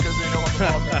They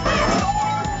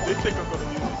think I'm going to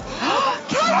use it.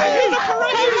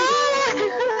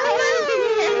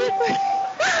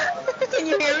 Can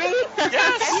you hear me?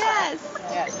 Yes.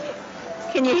 Yes.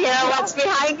 Can you hear what's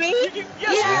behind me?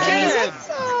 Yes, we can.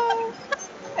 Oh,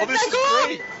 this is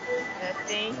great.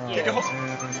 Thank Can you. you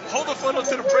hold the phone up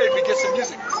to the break and get some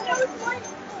music?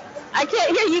 I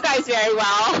can't hear you guys very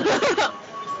well.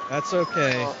 That's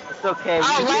okay. Oh, it's okay.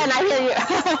 Oh, Len, I hear you.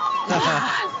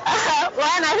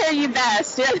 Len, I hear you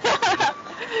best.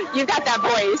 You got that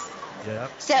voice.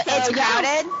 Yep. So it's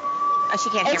crowded? Oh, she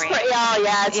can't hear me. It's really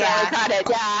crowded.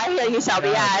 Yeah, I hear you, Shelby.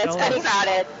 Yeah, it's pretty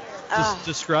crowded. Just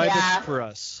describe it for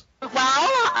us. Well,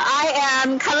 I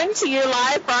am coming to you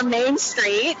live from Main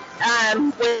Street.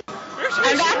 I'm back.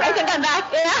 I think I'm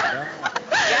back. Yeah.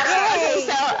 Okay,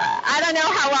 so I don't know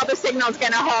how well the signal's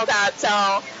going to hold up.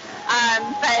 So,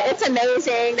 but it's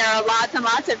amazing. There are lots and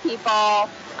lots of people.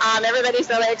 Everybody's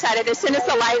really excited. As soon as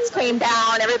the lights came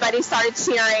down, everybody started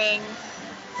cheering.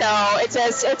 So it's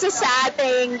a sad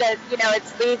thing that,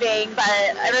 it's leaving,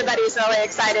 but everybody's really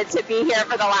excited to be here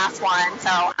for the last one.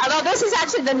 So, although this is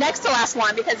actually the next to last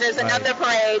one because there's another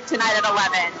parade tonight at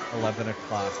 11. 11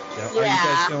 o'clock. Yeah. Yeah. Are you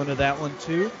guys going to that one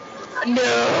too? No.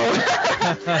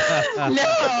 No.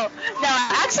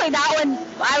 Actually, that one,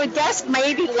 I would guess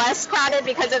maybe less crowded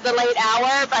because of the late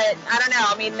hour, but I don't know.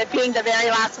 I mean, being the very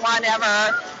last one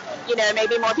ever,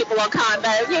 maybe more people will come.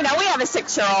 But, we have a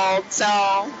 6-year-old,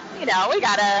 so, we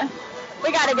gotta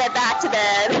get back to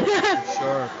bed. For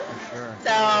sure.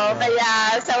 But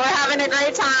yeah, so we're having a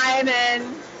great time and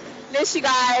miss you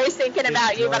guys, thinking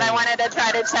about you, but I wanted to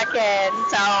try to check in.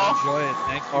 So enjoy it.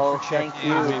 Thank you for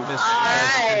checking in. We missed you. All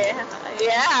right.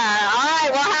 Yeah. All right.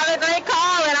 Well, have a great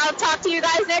call, and I'll talk to you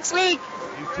guys next week.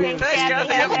 You too. Thanks,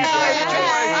 Kathy. Have a good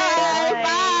All right.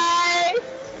 Bye.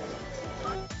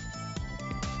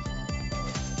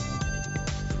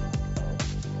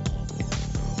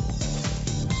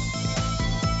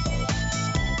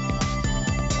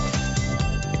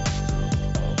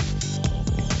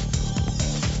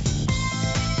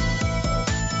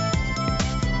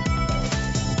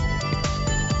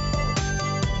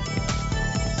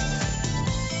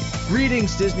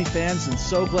 Greetings, Disney fans, and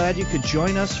so glad you could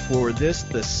join us for the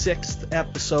 6th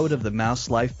episode of the Mouse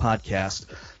Life podcast.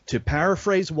 To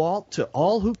paraphrase Walt, to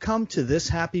all who come to this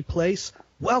happy place,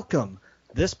 welcome.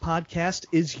 This podcast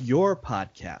is your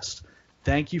podcast.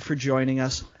 Thank you for joining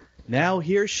us. Now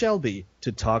here's Shelby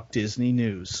to talk Disney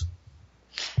news.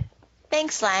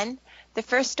 Thanks, Len. The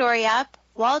first story up,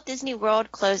 Walt Disney World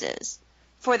closes.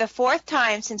 For the 4th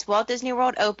time since Walt Disney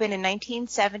World opened in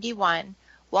 1971,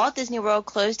 Walt Disney World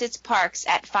closed its parks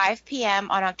at 5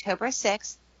 p.m. on October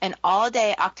 6th and all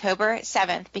day October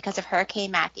 7th because of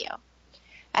Hurricane Matthew.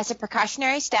 As a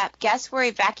precautionary step, guests were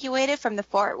evacuated from the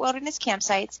Fort Wilderness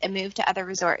campsites and moved to other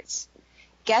resorts.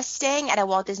 Guests staying at a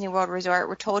Walt Disney World resort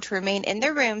were told to remain in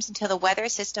their rooms until the weather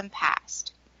system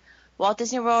passed. Walt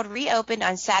Disney World reopened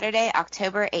on Saturday,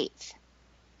 October 8th.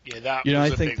 Yeah, that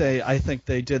I think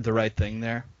they did the right thing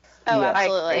there. Oh, Yeah.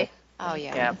 absolutely. Oh,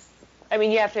 yeah. Yeah. I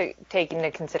mean, you have to take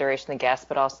into consideration the guests,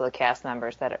 but also the cast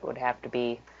members that it would have to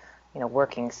be,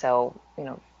 working. So,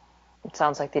 it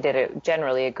sounds like they did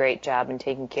generally a great job in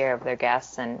taking care of their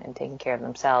guests and taking care of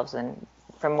themselves. And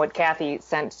from what Kathy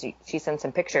sent, she sent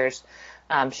some pictures.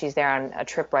 She's there on a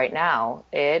trip right now.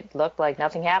 It looked like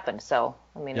nothing happened. So,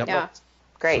 I mean, It looked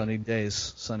great. Sunny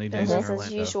days in Business Orlando.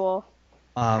 as usual.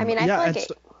 I feel like it.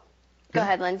 Go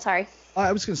ahead, Lynn. Sorry.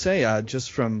 I was going to say,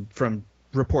 just from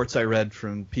reports I read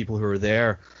from people who were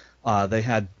there, they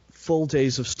had full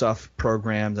days of stuff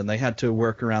programmed, and they had to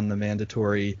work around the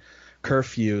mandatory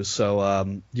curfew. So,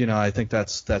 I think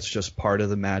that's just part of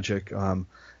the magic, and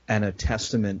a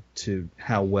testament to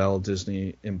how well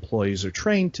Disney employees are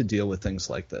trained to deal with things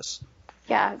like this.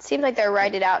 Yeah, it seemed like their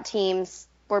write-it-out teams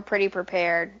were pretty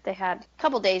prepared. They had a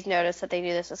couple days' notice that they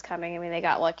knew this was coming. I mean, they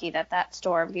got lucky that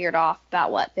storm veered off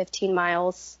about, 15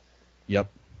 miles? Yep.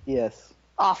 Yes.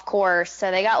 Off course. So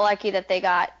they got lucky that they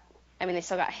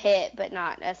still got hit, but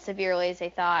not as severely as they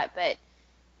thought. But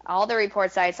all the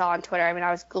reports I saw on Twitter,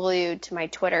 I was glued to my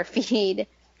Twitter feed.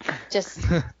 Just,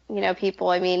 people,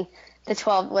 the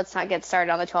 12, let's not get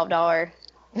started on the $12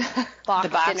 box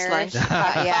dinner. Lunch.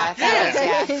 Yeah.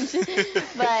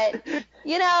 But,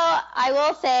 I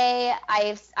will say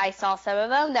I saw some of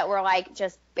them that were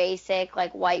just basic,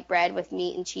 white bread with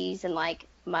meat and cheese and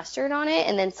mustard on it.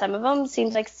 And then some of them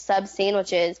seemed like sub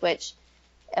sandwiches, which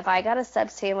if I got a sub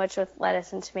sandwich with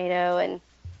lettuce and tomato and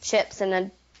chips and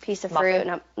a piece of fruit and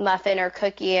a muffin or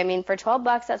cookie, for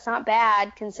 $12, that's not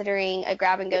bad considering a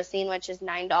grab-and-go sandwich is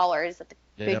 $9 at the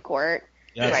food court.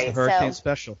 Yeah, it's the Hurricane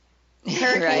Special.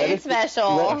 Hurricane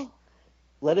Special.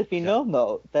 let it be known,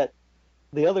 though, that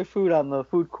the other food on the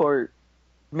food court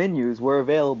menus were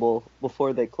available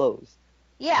before they closed.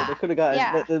 Yeah. So they could have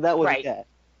gotten that was Right. that.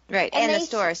 Right, and the they-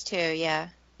 stores too, yeah.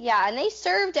 Yeah, and they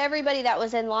served everybody that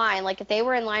was in line. Like, if they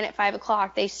were in line at 5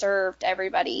 o'clock, they served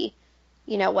everybody,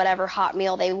 whatever hot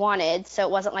meal they wanted. So it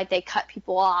wasn't like they cut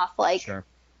people off. Like, Sure.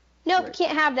 nope, Right.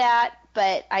 can't have that.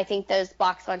 But I think those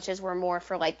box lunches were more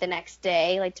for, like, the next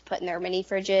day, like to put in their mini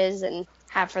fridges and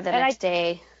have for the And next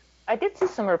day. I did see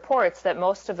some reports that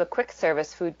most of the quick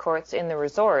service food courts in the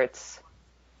resorts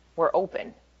were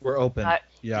open. We're open.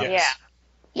 Yeah. Yeah.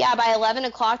 Yeah, by 11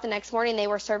 o'clock the next morning, they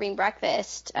were serving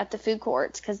breakfast at the food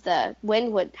courts because the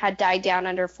wind had died down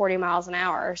under 40 miles an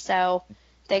hour. So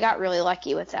they got really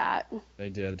lucky with that. They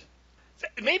did.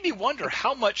 It made me wonder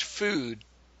how much food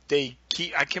they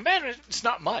keep. I can imagine it's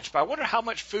not much, but I wonder how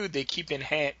much food they keep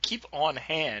on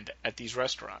hand at these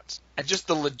restaurants, and just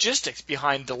the logistics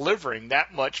behind delivering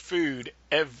that much food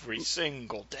every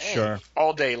single day, Sure.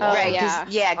 all day long. Right,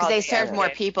 yeah. Because they serve Okay. more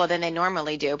people than they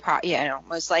normally do,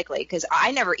 most likely. Because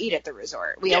I never eat at the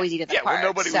resort. We always eat at the park. Well,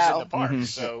 nobody was in the park, Mhm.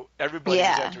 so everybody was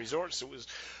Yeah. at the resort. So it was,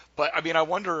 but I mean, I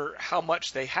wonder how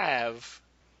much they have.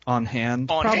 On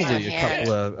hand, On probably hand.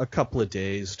 a couple of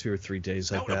days, 2 or 3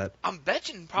 days, I bet. I'm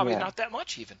betting probably Yeah. not that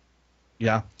much even.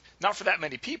 Yeah. Not for that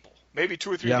many people. Maybe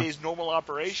 2 or 3 Yeah. days normal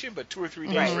operation, but 2 or 3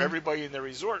 days Right. for everybody in the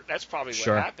resort. That's probably what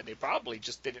Sure. happened. They probably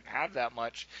just didn't have that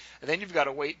much, and then you've got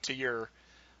to wait till your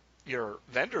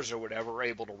vendors or whatever are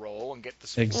able to roll and get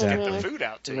the Exactly. food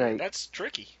out to you. Right. That's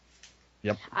tricky.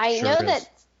 Yep. I sure know is. that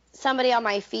somebody on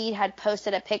my feed had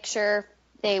posted a picture.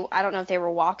 I don't know if they were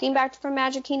walking back from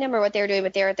Magic Kingdom or what they were doing,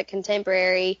 but they were at the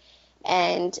Contemporary,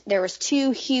 and there was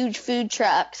 2 huge food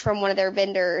trucks from one of their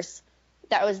vendors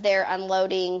that was there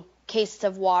unloading cases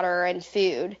of water and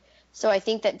food. So I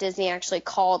think that Disney actually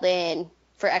called in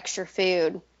for extra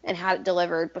food and had it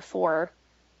delivered before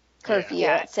curfew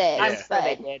Yeah. at 6. I'm sure but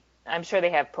they did. I'm sure they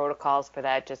have protocols for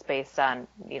that just based on,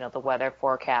 the weather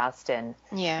forecast and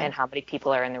how many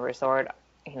people are in the resort.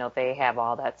 They have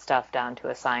all that stuff down to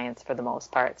a science for the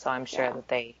most part, so I'm sure that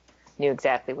they knew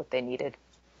exactly what they needed.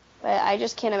 But I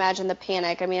just can't imagine the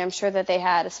panic. I mean, I'm sure that they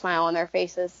had a smile on their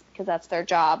faces because that's their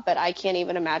job, but I can't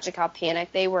even imagine how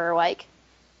panicked they were, like,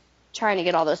 trying to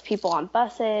get all those people on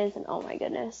buses, and oh my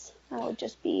goodness, that would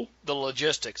just be... The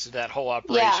logistics of that whole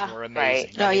operation Yeah. were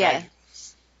amazing. Right. Oh, yeah.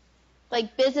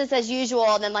 like, business as usual,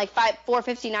 and then, like,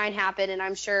 4:59 happened, and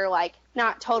I'm sure, like,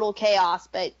 not total chaos,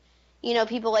 but,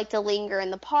 people like to linger in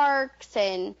the parks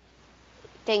and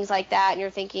things like that, and you're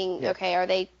thinking, okay, are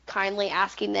they kindly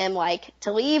asking them, like,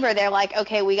 to leave, or they're like,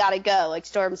 okay, we gotta go, like,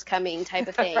 storm's coming type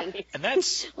of thing. Right. And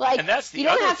that's Like, and that's the you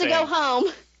don't other have to thing. go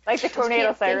home. Like the tornado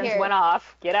can't sit sirens here. went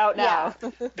off. Get out now.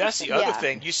 That's the other Yeah.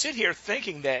 thing. You sit here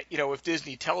thinking that, if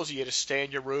Disney tells you to stay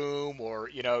in your room or,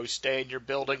 stay in your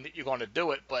building that you're going to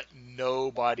do it, but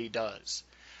nobody does.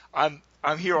 I'm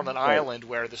here on an island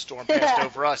where the storm passed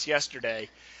over us yesterday,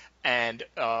 and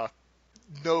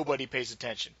nobody pays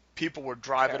attention. People were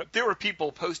driving up. There were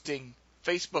people posting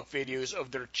Facebook videos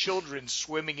of their children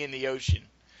swimming in the ocean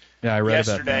Yeah, I read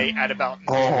yesterday at about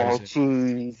Oh,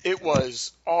 jeez. It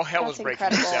was all hell That's was breaking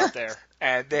loose incredible. out there,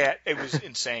 and it was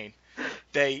insane.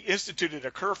 They instituted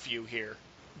a curfew here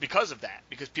because of that,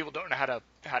 because people don't know how to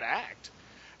act.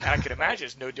 And I can imagine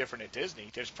it's no different at Disney.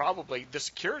 There's probably the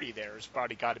security there has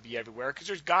probably got to be everywhere because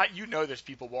there's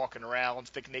people walking around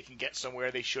thinking they can get somewhere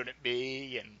they shouldn't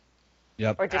be, and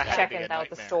Yep. Or just That had to be checking a out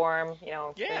the nightmare. storm.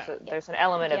 Yeah. There's an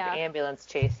element of Yeah. ambulance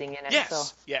chasing in it. yes, So.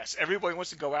 yes, everybody wants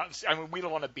to go out and see. I mean, we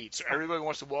live on a beach, so everybody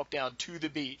wants to walk down to the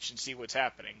beach and see what's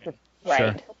happening. And Right.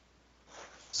 Sure.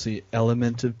 It's the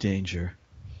element of danger.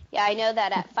 Yeah, I know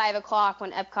that at 5 o'clock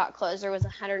when Epcot closed, there was a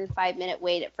 105-minute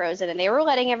wait at Frozen, and they were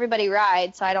letting everybody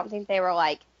ride, so I don't think they were,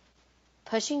 like,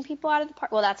 pushing people out of the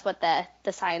park. Well, that's what the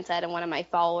sign said, and one of my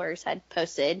followers had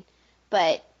posted.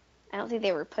 But I don't think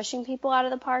they were pushing people out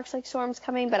of the parks like Storm's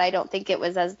Coming, but I don't think it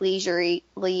was as leisurely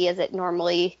as it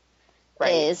normally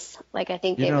Right. is. Like, I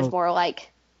think You it was know- more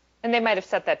like... And they might have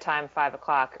set that time 5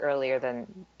 o'clock earlier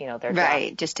than their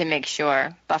Right, just to make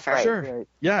sure. Buffer. Right. Sure. Right.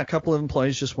 Yeah, a couple of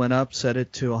employees just went up, set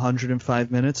it to 105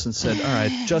 minutes, and said, "All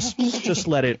right, just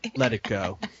let it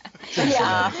go."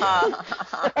 Yeah. Uh-huh.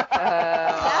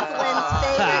 That's Lynn's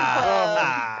favorite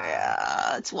quote.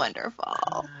 Yeah, it's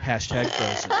wonderful. Hashtag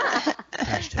Frozen.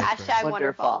 Hashtag Hashtag Frozen.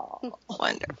 wonderful.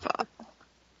 Wonderful.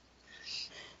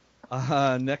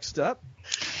 Next up.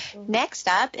 Next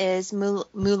up is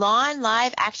Mulan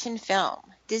live action film.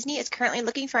 Disney is currently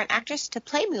looking for an actress to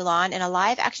play Mulan in a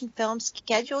live action film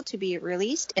scheduled to be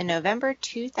released in November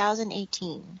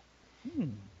 2018.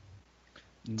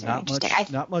 Not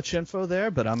interesting. much info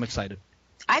there, but I'm excited.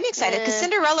 I'm excited because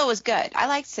Cinderella was good. I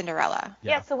liked Cinderella.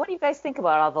 Yeah. So what do you guys think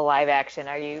about all the live action?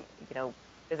 Are you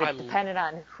is it dependent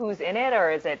on who's in it,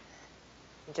 or is it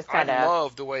just kind of? I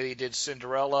love the way they did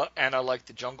Cinderella, and I like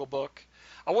the Jungle Book.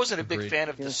 I wasn't a big fan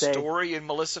of the story in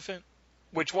Maleficent,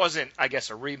 which wasn't, I guess,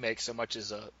 a remake so much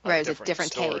as a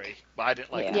different story. Take. But I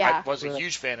didn't like it. I wasn't a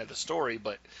huge fan of the story,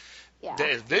 but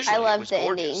visually I love it was the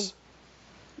gorgeous. ending.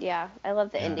 Yeah, I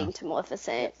love the ending to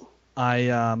Maleficent. I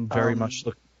am very much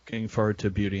looking forward to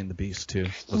Beauty and the Beast too.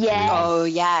 Yes. Oh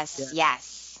yes.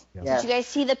 Did you guys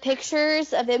see the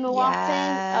pictures of Emma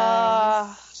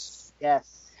Watson? Yes.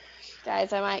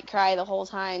 Guys, I might cry the whole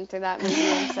time through that movie.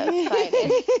 I'm so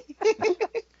excited.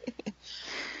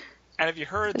 And have you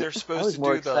heard they're supposed to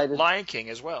do the Lion King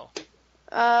as well?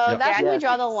 That's when we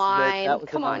draw the line.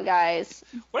 Come on, guys.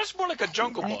 Well, that's more like a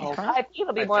Jungle Book. I think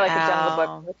it'll be more like a Jungle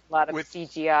Book with a lot of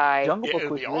CGI. Jungle Book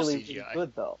was really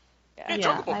good, though. Yeah,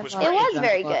 Jungle Book was great. It was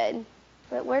very good.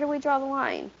 But where do we draw the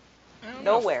line?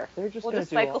 Nowhere. They're just we'll just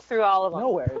cycle through all of them.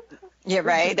 Nowhere. Yeah,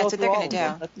 right. That's what they're going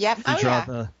to do. Yep.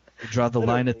 You draw the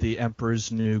line at the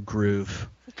Emperor's New Groove.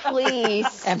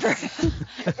 Please. Emperor.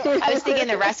 I was thinking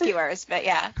the Rescuers, but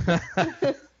yeah.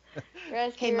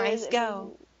 Hey, mice,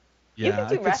 go. Yeah, you can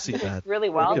do Rescuers really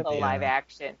well in the live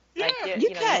action. Yeah. Like, you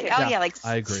could. Like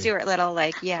I agree. Stuart Little,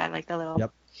 like the little.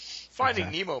 Yep. Finding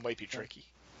Nemo might be tricky.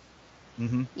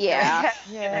 Mm-hmm. Yeah.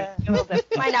 Yeah.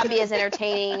 Might not be as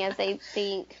entertaining as they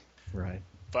think. Right.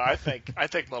 But I think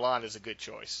Mulan is a good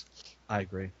choice. I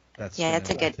agree. It's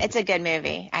a good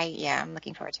movie. I'm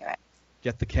looking forward to it.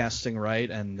 Get the casting right,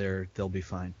 and they'll be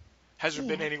fine. Has there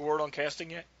been any word on casting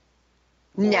yet?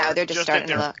 No, they're just starting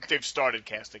to look. They've started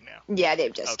casting now. Yeah,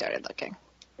 they've just started looking.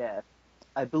 Yeah,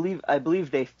 I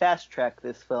believe they fast-tracked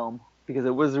this film because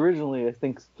it was originally, I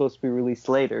think, supposed to be released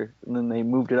later, and then they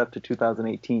moved it up to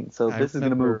 2018. So this is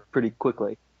going to move pretty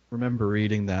quickly. Remember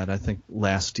reading that? I think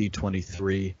last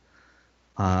D23.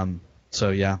 So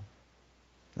yeah,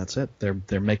 that's it.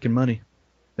 They're making money,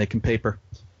 making paper.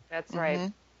 That's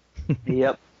right. Mm-hmm.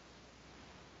 Yep.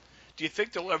 Do you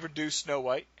think they'll ever do Snow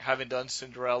White, having done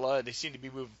Cinderella, and they seem to be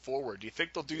moving forward? Do you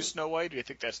think they'll do Snow White, or do you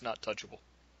think that's not touchable?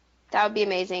 That would be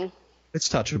amazing. It's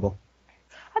touchable.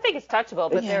 I think it's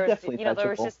touchable, but there was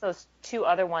touchable. just those two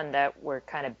other ones that were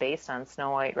kind of based on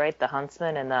Snow White, right? The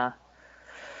Huntsman and the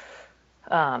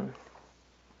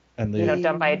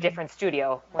done by a different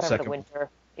studio, whatever the Winter.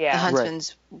 Yeah. The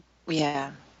Huntsman's,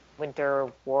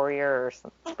 Winter Warrior or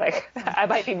something. Like, I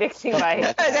might be mixing my. I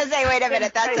was going to say, wait a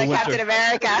minute, that's like Captain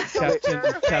America.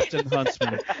 Captain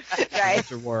Huntsman. Right.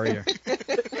 Winter Warrior.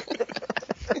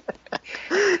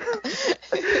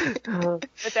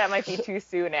 But that might be too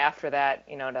soon after that,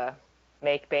 to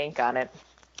make bank on it.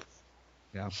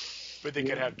 Yeah. But they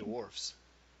could have dwarves.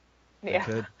 Yeah.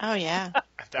 Good. Oh, yeah.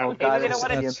 Oh, God, it's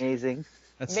going to be amazing.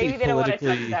 That's Maybe the they don't want to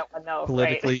touch that one, though.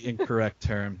 politically incorrect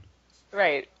term.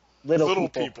 Right. Little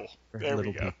people. There we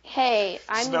go. People. Hey,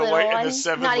 I'm Snow little. White and I'm the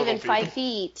Seven not Little even People. 5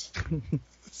 feet.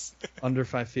 Under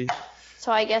 5 feet.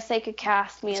 So I guess they could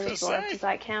cast me as a I was gonna dwarf. say. Does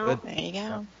that count? There you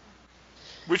go.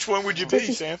 Which one would you be,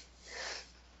 Sam?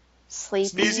 Sleepy.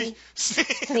 Sneezy?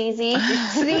 Sneezy.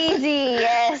 Sneezy,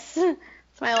 yes.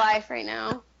 It's my life right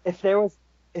now. If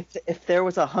there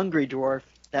was a hungry dwarf,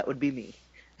 that would be me.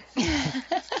 I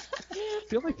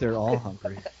feel like they're all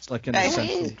hungry. It's like an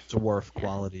essential dwarf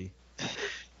quality.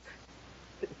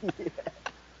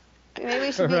 Maybe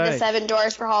we should be the 7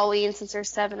 dwarfs for Halloween since there's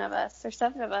 7 of us. There's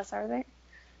 7 of us, are there?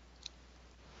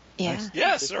 Yeah.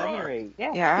 Yes, there are. There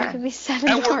Yeah. could be 7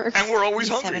 And dwarfs. we're always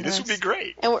hungry. 7 This would be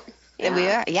dwarfs. great. And We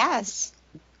are. Yes.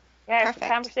 Yeah,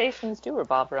 Perfect. conversations do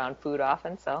revolve around food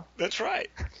often, so. That's right.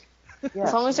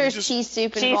 as long as there's Just- cheese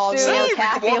soup Cheese involved, soup. you know, We could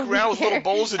Kathy walk will be around with little there.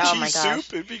 bowls of Oh my cheese gosh.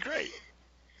 soup. It'd be great.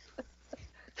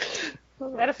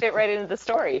 That'll fit right into the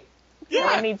story. No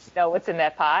Yeah. one needs to know what's in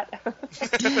that pot.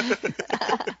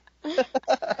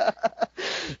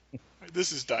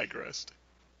 This is digressed.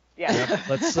 Yeah.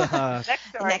 Let's Next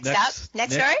story.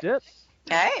 Next story? Yep.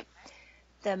 All right.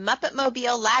 The Muppet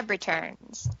Mobile Lab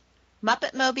returns.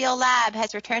 Muppet Mobile Lab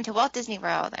has returned to Walt Disney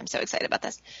World. I'm so excited about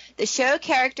this. The show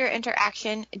character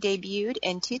interaction debuted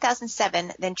in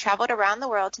 2007, then traveled around the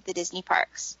world to the Disney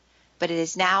parks. But it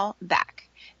is now back.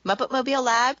 Muppet Mobile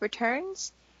Lab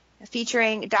returns,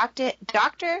 featuring Dr.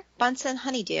 Bunsen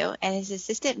Honeydew and his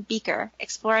assistant Beaker,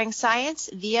 exploring science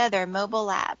via their mobile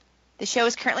lab. The show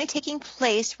is currently taking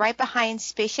place right behind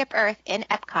Spaceship Earth in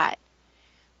Epcot,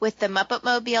 with the Muppet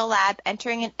Mobile Lab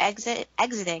entering and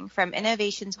exiting from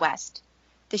Innovations West.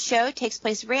 The show takes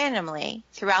place randomly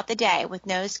throughout the day with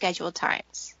no scheduled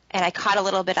times. And I caught a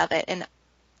little bit of it, and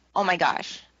oh my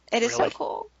gosh, it is so Really?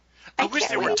 cool. I wish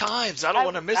there were times. I don't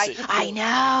want to miss it. I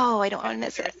know. I don't want to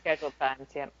miss it. Scheduled times,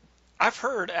 yeah. I've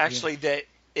heard, actually, that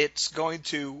it's going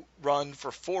to run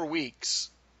for 4 weeks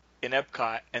in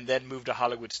Epcot and then move to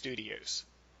Hollywood Studios.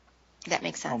 That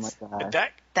makes sense. Oh, my God.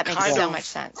 That makes so much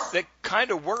sense. That kind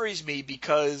of worries me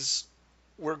because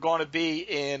we're going to be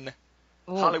in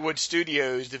Hollywood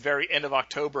Studios the very end of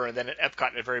October and then at Epcot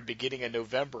at the very beginning of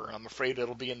November. And I'm afraid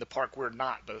it'll be in the park we're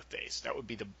not both days. That would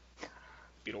be the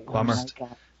Bummer. worst.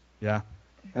 Yeah.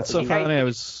 That's so funny. I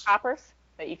was Hoppers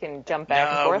that you can jump back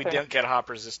and No, forth. we don't get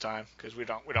hoppers this time because we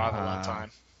don't have a lot of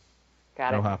time.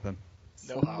 Got no it. hopping.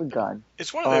 No Oh, my hopping. God.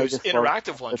 It's one of Oh, I those just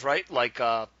interactive ones, right? Like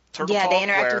Turtle Yeah, Talk, they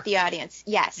interact where- with the audience.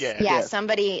 Yes. Yeah. Yeah. Yeah.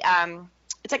 Somebody.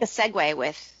 It's like a Segway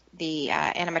with the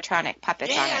animatronic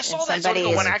puppets on it. I saw and that. It's only somebody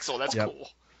got one is- axle. That's Yep. cool.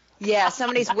 Yeah,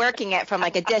 somebody's working it from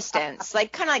like a distance,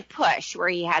 like kind of like Push, where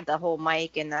he had the whole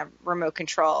mic and the remote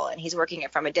control, and he's working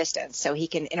it from a distance so he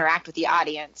can interact with the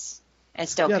audience and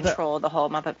still control the whole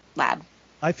Muppet Lab.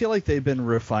 I feel like they've been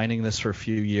refining this for a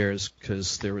few years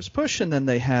because there was Push, and then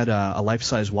they had a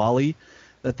life-size Wall-E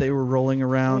that they were rolling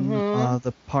around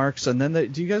the parks. And then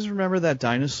do you guys remember that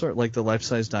dinosaur, like the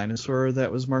life-size dinosaur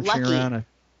that was marching Lucky. around?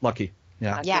 Lucky.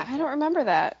 Yeah. Yeah. I don't remember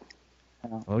that.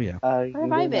 Oh, yeah. Where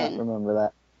have I been? Remember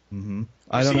that. Mm-hmm.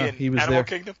 I don't know. in He was Animal there.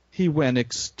 Kingdom? He went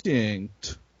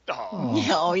extinct. Oh,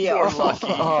 Oh, yeah. poor Lucky.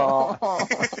 Oh.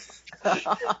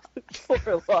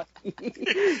 Poor Lucky.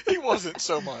 He wasn't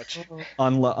so much.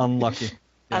 Unlucky.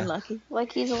 Yeah. Unlucky.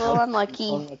 Lucky's a little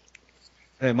unlucky.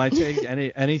 Hey, my take,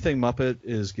 anything Muppet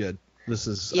is good. This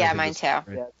is. I Yeah, think mine it's too.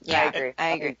 great. Yeah, I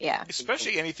agree. Yeah.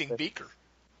 Especially anything Beaker.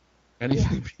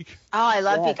 Anything. Oh, I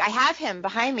love Yeah. Beaker. I have him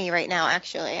behind me right now,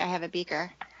 actually. I have a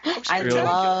Beaker. I Really?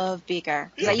 love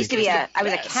Beaker. 'Cause Yeah, I used to be Beaker's the I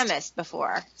was a best. chemist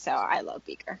before, so I love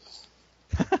Beaker.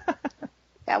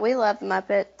 Yeah, we love the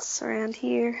Muppets around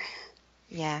here.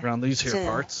 Yeah. Around these here So-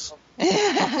 parts.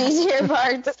 These here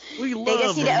parts. We love They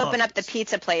just need to Muppets. open up the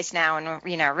pizza place now, and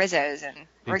Rizzo's, and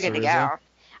we're Pizza good to Rizzo? go.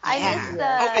 I Yeah. miss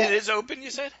Oh, it the. is open, you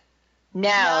said? No,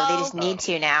 No. they just need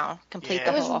to now complete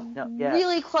Yeah. the It was whole. No, yeah.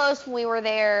 really close when we were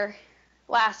there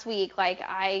last week.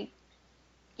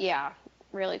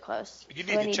 Really close. You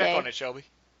need Any to check day. on it, Shelby.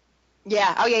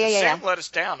 Yeah. Oh yeah. Sam let us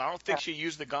down. I don't think she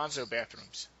used the Gonzo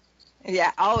bathrooms.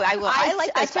 Yeah. Oh, I will. I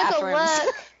like I those took bathrooms. a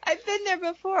look. I've been there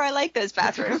before. I like those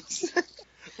bathrooms.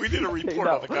 We did a report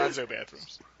on the Gonzo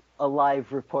bathrooms. A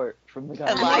live report from the guy.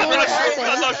 A live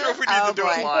I'm not sure if we need Oh, to do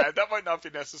it boy. live. That might not be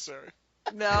necessary.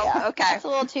 No. Yeah. Okay. It's a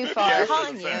little too far. Yeah.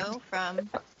 Calling you from.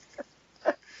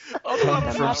 Oh, I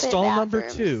don't From know. Muppet stall number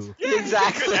bathrooms. 2. Yeah,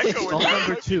 Exactly. you could echo Stall it.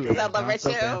 number 2. Stall number Not so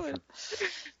 2. bad.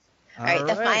 All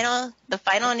right, the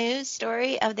final news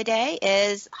story of the day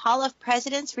is Hall of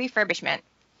Presidents refurbishment.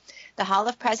 The Hall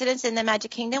of Presidents in the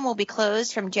Magic Kingdom will be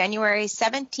closed from January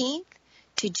 17th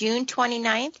to June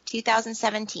 29th,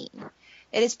 2017.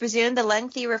 It is presumed the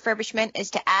lengthy refurbishment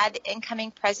is to add the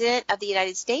incoming President of the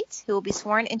United States, who will be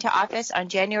sworn into office on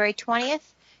January 20th,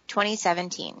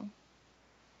 2017.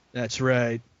 That's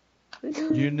right.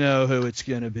 You know who it's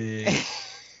going to be.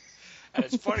 And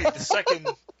it's funny,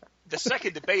 the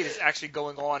second debate is actually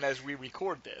going on as we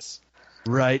record this.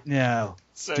 Right now.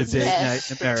 So Debate it's night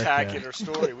a in America. spectacular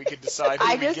story. We can decide who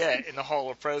I we just- get in the Hall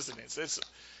of Presidents. It's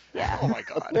Yeah. oh my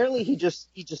god. Apparently he just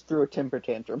threw a temper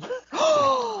tantrum.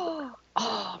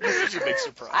 Oh, this is a big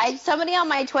surprise. Somebody on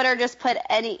my Twitter just put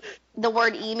the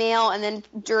word email and then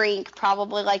drink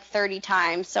probably like 30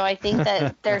 times. So I think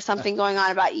that there's something going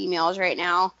on about emails right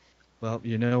now. Well,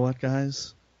 you know what,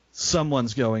 guys?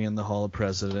 Someone's going in the Hall of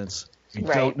Presidents. We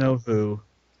Right. don't know who.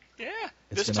 Yeah,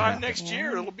 It's this gonna time happen. next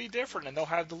year it'll be different, and they'll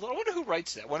have the little. I wonder who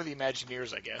writes that. One of the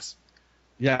Imagineers, I guess.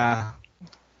 Yeah.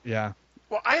 Yeah.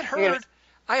 Well, I had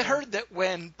heard that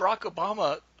when Barack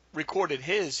Obama recorded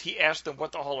his, he asked them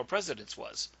what the Hall of Presidents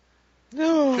was.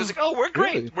 No. He was like, "Oh, we're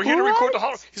great. Really? We're here to record the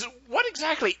Hall." He said, "What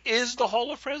exactly is the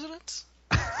Hall of Presidents?"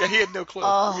 Yeah, he had no clue.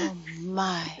 Oh,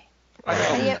 my. I know.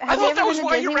 Have you I thought ever that was been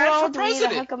to why you Disney ran for World? Do we need to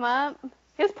president. hook them up?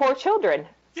 His poor children.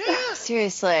 Yeah,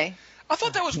 Seriously. I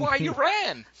thought that was why you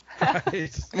ran.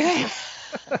 It's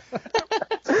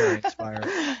very inspiring.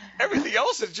 Everything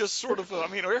else is just sort of,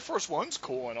 Air Force One's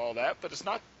cool and all that, but it's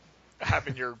not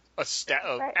having a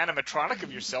animatronic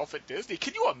of yourself at Disney.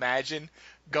 Can you imagine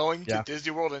going to Yeah.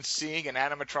 Disney World and seeing an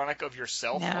animatronic of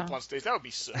yourself No. up on stage? That would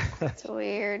be so cool. It's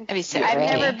weird. That'd be so I've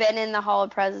creepy. never been in the Hall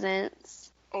of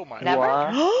Presidents. Oh my Never?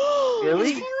 god. What?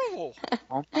 Really? It's horrible.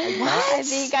 Oh my god. I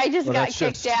think I just Well, got that's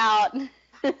kicked just- out.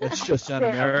 It's just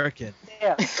un-American.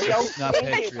 Yeah. It's not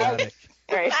patriotic.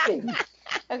 Right.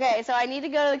 Okay, so I need to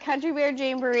go to the Country Bear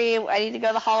Jamboree. I need to go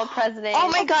to the Hall of Presidents. Oh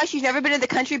my gosh, you've never been to the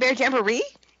Country Bear Jamboree?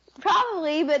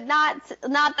 Probably, but not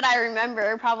that I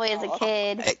remember. Probably as a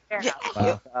kid.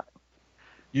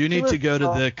 You need to go to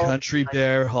the Country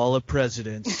Bear Hall of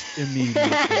Presidents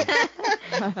immediately.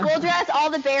 We'll dress all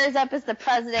the bears up as the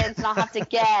presidents, and I'll have to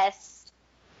guess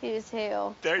who's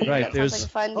who. There you Right, go. Sounds like a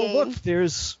fun game. look,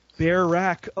 there's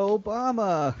Barack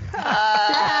Obama.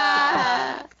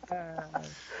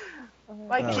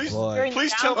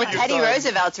 Please tell me you've Teddy done.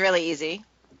 Roosevelt's really easy.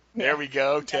 There we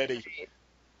go, Teddy.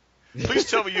 Please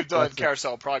tell me you've done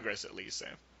Carousel Progress at least,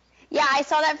 Sam. Yeah, I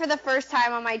saw that for the first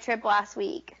time on my trip last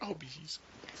week. Oh, bees.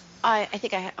 I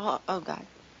think I had. Oh God.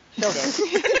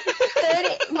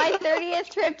 My 30th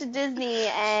trip to Disney,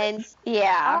 and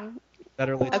yeah.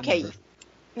 Better late than Okay, never.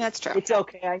 that's true. It's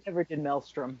okay. I never did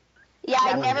Maelstrom. Yeah,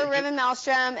 I've never ridden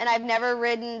Maelstrom, and I've never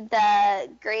ridden the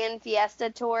Grand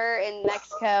Fiesta Tour in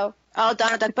Mexico. Oh,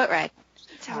 Donald Duck Boat Ride.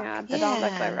 Yeah, the Donald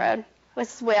Duck Boat Ride.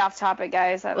 This is way off topic,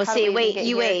 guys. Well, see,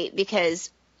 wait,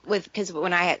 because the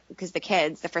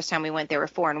kids, the first time we went, they were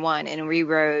 4 and 1, and we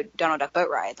rode Donald Duck Boat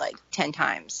Ride like 10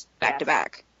 times back to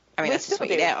back. I mean, that's just what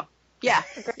you do. Yeah,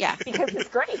 yeah. Because it's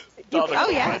great. Donald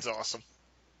Duck yeah. Ride's awesome.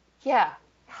 Yeah.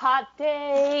 Hot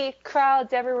day,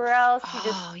 crowds everywhere else. You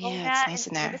just Oh, yeah, it's nice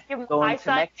in there. You just give them Going a high to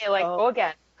sign, they like, Mexico. go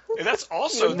again. And that's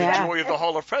also the Yeah. joy of the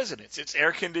Hall of Presidents. It's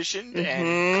air conditioned and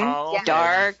Mhm. calm, and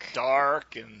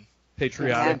Dark. and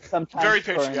Patriotic. Sometimes Very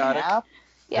for a patriotic. nap.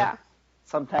 Yeah.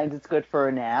 Sometimes it's good for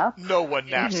a nap. no one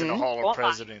naps in the Hall of Well,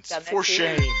 Presidents. done that For too.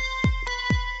 shame.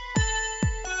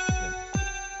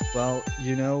 Well,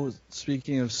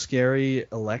 speaking of scary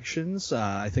elections,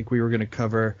 I think we were going to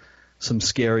cover some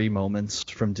scary moments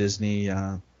from Disney.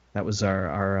 That was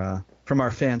our from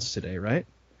our fans today, right?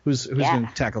 Who's going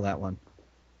to tackle that one?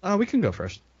 We can go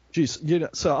first.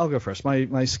 Jeez, so I'll go first.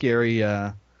 My scary.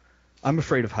 I'm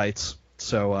afraid of heights.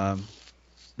 So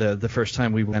the first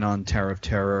time we went on Tower of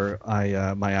Terror,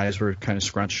 my eyes were kind of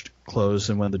scrunched closed,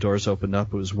 and when the doors opened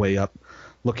up, it was way up,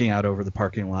 looking out over the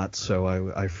parking lot. So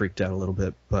I freaked out a little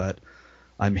bit, but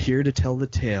I'm here to tell the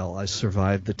tale. I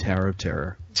survived the Tower of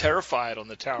Terror. Terrified on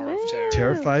the Tower of Terror.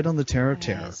 Terrified on the Tower of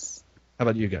Terror. Yes. How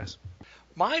about you guys?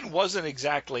 Mine wasn't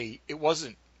exactly. It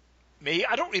wasn't me.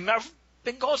 I don't remember.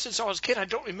 Been gone since I was a kid. I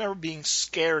don't remember being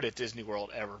scared at Disney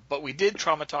World ever. But we did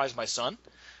traumatize my son,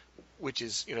 which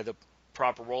is the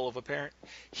proper role of a parent.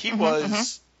 He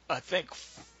was, I think,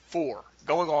 4,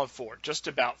 going on 4, just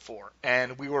about 4,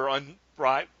 and we were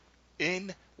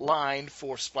in line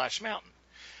for Splash Mountain.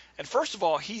 And first of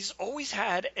all, he's always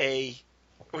had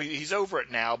he's over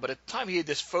it now, but at the time he had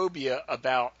this phobia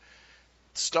about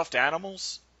stuffed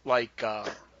animals, like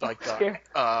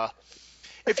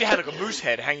if you had a moose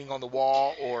head hanging on the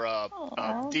wall or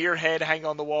a deer head hanging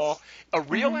on the wall, a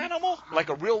real animal, like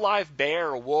a real live bear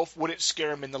or wolf, wouldn't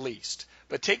scare him in the least.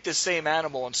 But take this same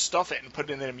animal and stuff it and put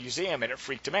it in a museum, and it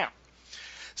freaked him out.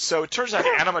 So it turns out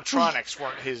animatronics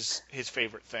weren't his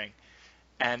favorite thing.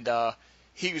 And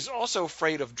he was also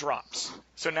afraid of drops.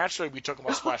 So naturally we took him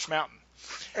on Splash Mountain.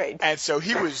 Right. And so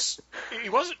he was a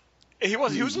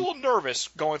little nervous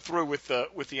going through with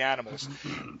the animals.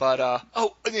 But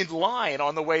in line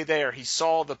on the way there, he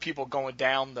saw the people going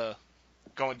down the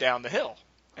hill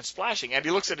and splashing. And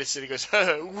he looks at us and he goes,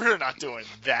 "We're not doing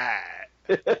that."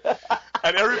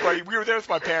 And everybody, we were there with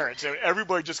my parents, and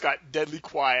everybody just got deadly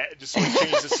quiet and just sort of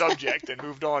changed the subject and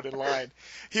moved on in line.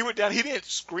 He went down. He didn't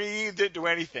scream, didn't do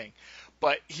anything.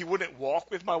 But he wouldn't walk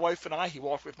with my wife and I. He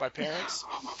walked with my parents.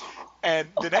 And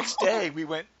the next day, we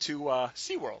went to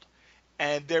SeaWorld.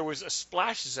 And there was a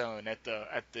splash zone at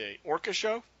the Orca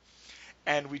show.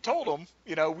 And we told him,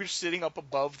 we're sitting up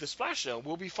above the splash zone.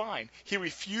 We'll be fine. He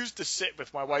refused to sit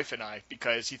with my wife and I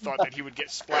because he thought that he would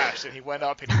get splashed. And he went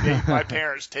up and he made my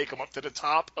parents take him up to the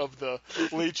top of the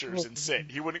bleachers and sit.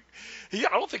 I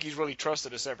don't think he's really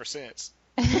trusted us ever since.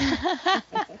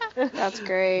 That's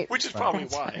great. Which is probably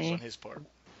That's wise funny. on his part.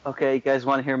 Okay, you guys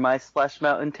want to hear my Splash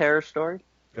Mountain terror story?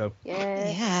 Go.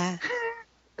 Yeah.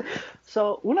 Yeah.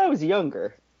 So, when I was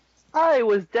younger, I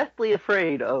was deathly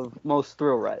afraid of most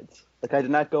thrill rides. Like, I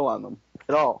did not go on them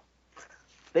at all.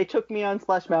 They took me on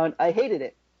Splash Mountain. I hated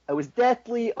it. I was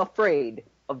deathly afraid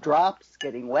of drops,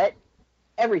 getting wet,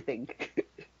 everything.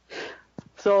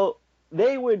 So,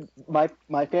 my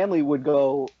family would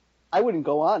go, I wouldn't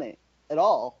go on it at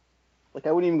all. Like,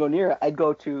 I wouldn't even go near it. I'd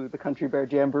go to the Country Bear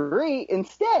Jamboree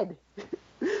instead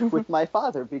with my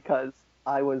father because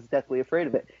I was deathly afraid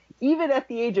of it. Even at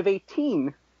the age of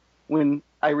 18, when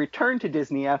I returned to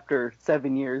Disney after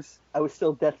 7 years, I was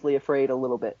still deathly afraid a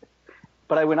little bit.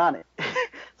 But I went on it.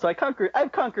 So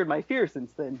I've conquered my fear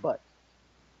since then, but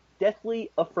deathly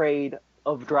afraid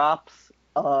of drops.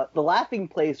 The laughing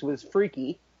place was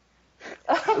freaky.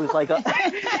 It was like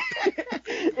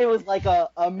It was like a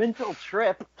mental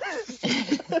trip.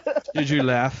 Did you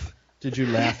laugh? Did you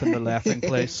laugh in the laughing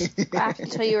place? Laugh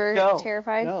until you were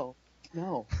terrified? No.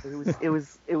 It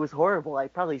was horrible. I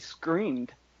probably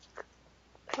screamed.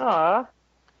 Aw.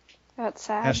 That's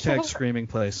sad. Hashtag screaming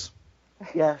place.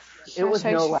 Yes, it was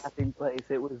Hashtag- no laughing place.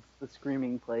 It was the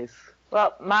screaming place.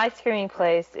 Well, my screaming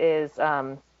place is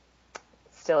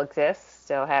still exists,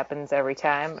 still happens every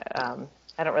time.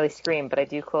 I don't really scream, but I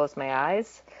do close my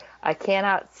eyes. I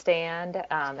cannot stand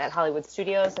at Hollywood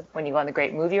Studios when you go on the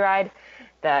Great Movie Ride,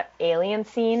 the alien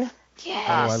scene. Yes.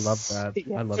 Oh, I love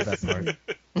that. I love that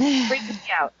part. Freaks me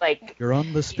out. Like, You're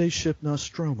on the spaceship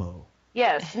Nostromo.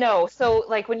 yes, no. So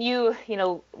like when you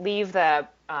leave the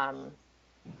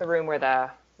room where the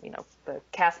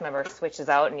cast member switches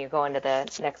out and you go into the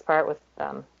next part with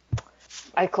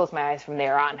I close my eyes from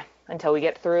there on until we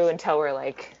get through, until we're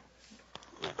like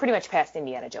pretty much past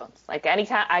Indiana Jones. Like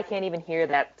anytime, I can't even hear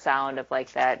that sound of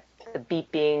like the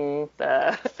beeping,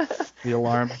 The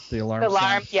alarm. the alarm.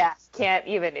 sound. Yeah, can't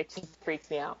even. It just freaks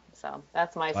me out. So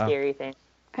that's my Wow. scary thing.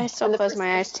 I still close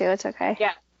my eyes too. It's okay.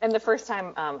 Yeah. And the first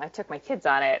time I took my kids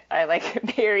on it, I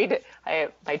like buried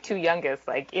my two youngest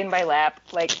like in my lap,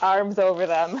 like arms over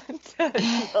them. To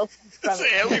shield from It's an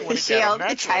alien when The it got shield, the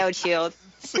naturally. child shield.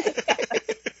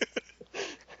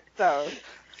 So,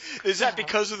 Is that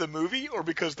because of the movie or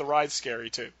because the ride's scary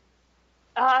too?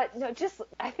 no, just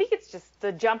I think it's just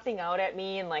the jumping out at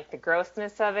me and like the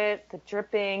grossness of it, the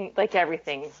dripping, like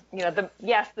everything. The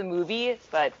movie,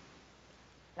 but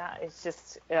it's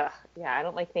just yeah, I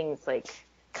don't like things like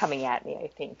coming at me, I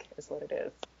think is what it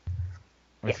is.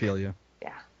 I feel you.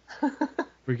 Yeah.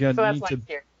 We're going So to that's need why to I'm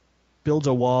scared. build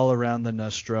a wall around the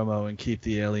Nostromo and keep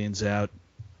the aliens out.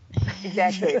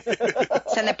 Exactly.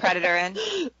 Send the predator in.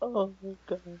 Oh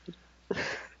my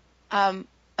god.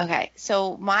 Okay,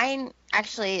 so mine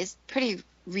actually is pretty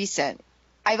recent.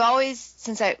 I've always,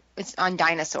 since it's on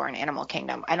Dinosaur in Animal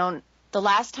Kingdom, the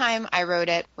last time I rode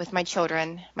it with my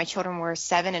children were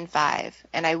 7 and 5,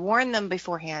 and I warned them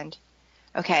beforehand,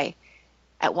 okay,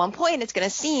 at one point it's going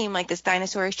to seem like this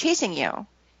dinosaur is chasing you.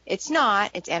 It's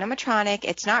not. It's animatronic.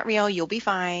 It's not real. You'll be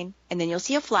fine. And then you'll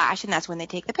see a flash, and that's when they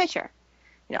take the picture.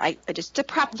 I just to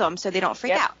prep them so they don't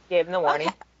freak out. Gave them the warning.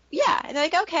 Okay. Yeah, and they're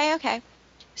like, okay.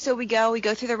 So we go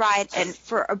through the ride, and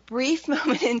for a brief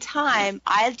moment in time,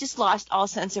 I just lost all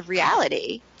sense of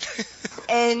reality.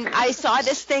 And I saw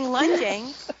this thing lunging,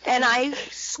 and I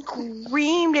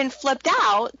screamed and flipped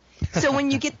out. So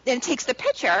when it takes the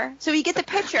picture, so you get the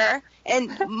picture,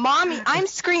 and mommy, I'm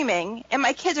screaming, and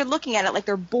my kids are looking at it like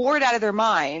they're bored out of their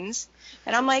minds.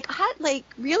 And I'm like,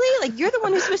 really? Like, you're the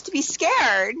one who's supposed to be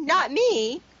scared, not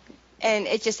me. And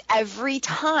it just, every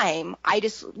time, I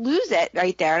just lose it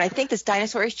right there. And I think this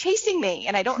dinosaur is chasing me.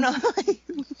 And I don't know.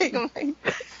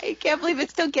 I can't believe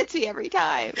it still gets me every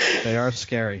time. They are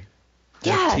scary.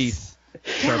 Their Yes. teeth.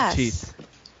 Sharp teeth.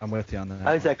 I'm with you on that.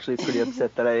 I was actually pretty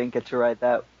upset that I didn't get to ride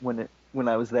that when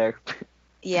I was there.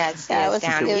 Yeah, it's Yeah, it was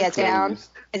down. it was Yeah, down.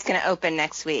 it's going to open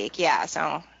next week. Yeah,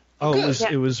 so. Oh, it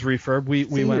was refurb. We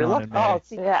went on in May.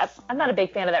 Yeah, I'm not a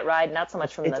big fan of that ride, not so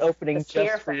much from It's the opening scare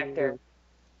just for factor, you.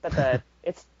 but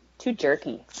it's too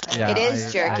jerky. Yeah, It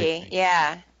is jerky.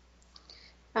 Yeah.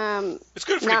 It's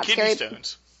good for Not the kidney scary.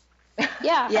 stones.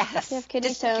 Yeah. Yes. You have kidney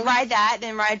Just stones. ride that,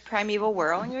 then ride Primeval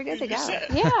Whirl, and you're good to You're go.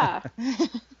 set. Yeah.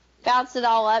 Bounce it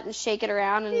all up and shake it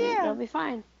around, and Yeah. it'll be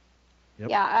fine. Yep.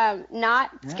 Yeah.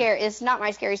 Not scary. It's not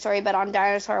my scary story, but on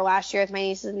Dinosaur last year with my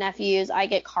nieces and nephews, I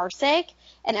get car sick,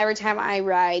 and every time I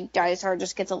ride Dinosaur, it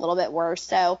just gets a little bit worse.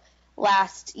 So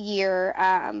last year,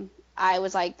 I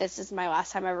was like, this is my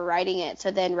last time ever riding it.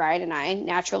 So then Ryan and I,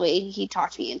 naturally, he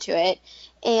talked me into it.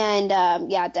 And,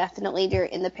 definitely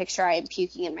in the picture, I am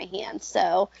puking in my hands.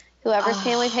 So whoever's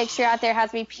family picture out there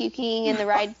has me puking in the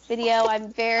ride video,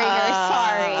 I'm very, very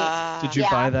sorry. Did you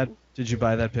Yeah. buy that? Did you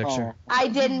buy that picture? I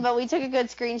didn't, but we took a good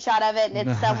screenshot of it, and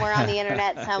it's somewhere on the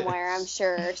internet somewhere, I'm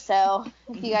sure. So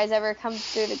if you guys ever come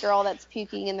through the girl that's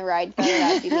puking in the ride photo,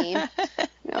 that'd be me. No,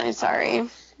 I'm sorry.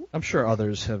 I'm sure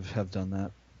others have done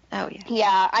that. Oh, yeah.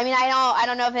 Yeah, I mean, I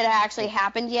don't know if it actually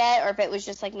happened yet, or if it was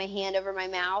just like my hand over my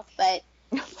mouth, but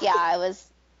yeah,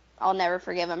 I'll never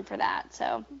forgive him for that.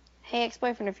 So, hey,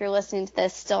 ex-boyfriend, if you're listening to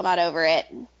this, still not over it.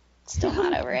 Still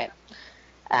not over it.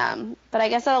 But I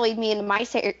guess that'll lead me into my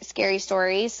scary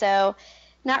story. So,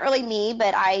 not really me,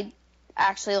 but I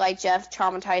actually, like Jeff,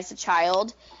 traumatized a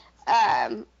child.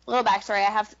 Little backstory,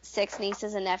 I have 6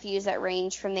 nieces and nephews that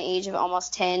range from the age of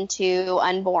almost 10 to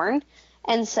unborn.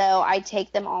 And so I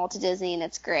take them all to Disney, and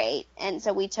it's great. And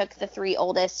so we took the 3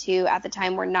 oldest, who at the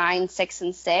time were 9, 6,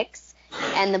 and 6.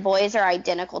 And the boys are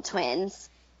identical twins.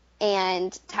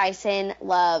 And Tyson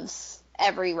loves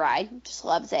every ride, just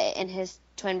loves it. And his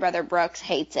twin brother Brooks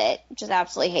hates it, just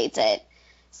absolutely hates it.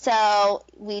 So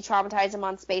we traumatized him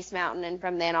on Space Mountain, and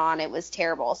from then on it was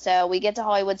terrible. So we get to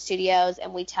Hollywood Studios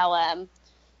and we tell him,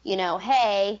 you know,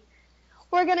 hey,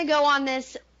 we're going to go on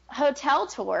this hotel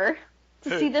tour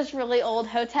to see this really old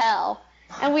hotel.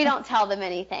 And we don't tell them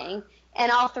anything.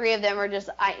 And all three of them are just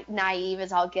naive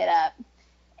as all get up.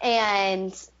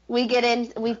 And we get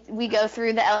in, we go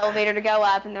through the elevator to go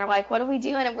up, and they're like, what are we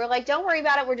doing? And we're like, don't worry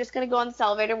about it. We're just going to go on this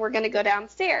elevator. We're going to go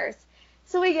downstairs.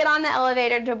 So we get on the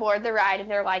elevator to board the ride,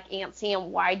 and they're like, Aunt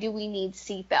Sam, why do we need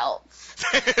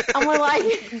seatbelts? And we're like,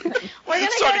 we're going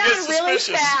to go down really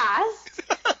fast.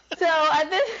 So at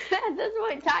this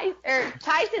point,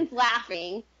 Tyson's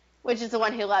laughing, which is the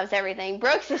one who loves everything.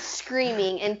 Brooks is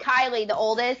screaming, and Kylie, the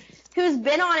oldest, who's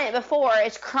been on it before,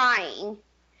 is crying.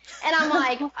 And I'm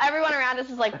like, everyone around us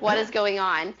is like, what is going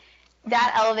on?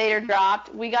 That elevator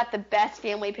dropped. We got the best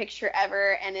family picture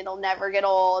ever, and it'll never get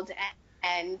old.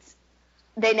 And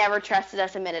they never trusted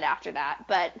us a minute after that.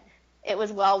 But it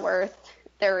was well worth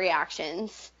their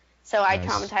reactions. So I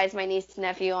traumatized my niece and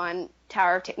nephew on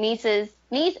niece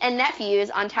and nephews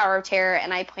on Tower of Terror,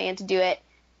 and I plan to do it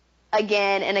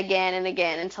again and again and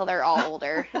again until they're all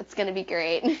older. It's going to be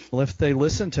great. Well, if they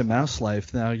listen to Mouse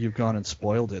Life, now you've gone and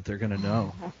spoiled it. They're going to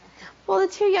know. Well, the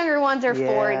two younger ones are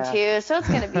 4 and 2, so it's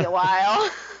going to be a while.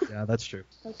 Yeah, that's true.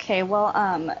 Okay,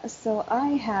 well, so I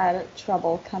had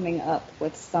trouble coming up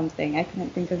with something. I couldn't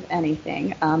think of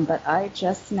anything, but I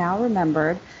just now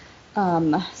remembered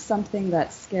something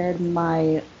that scared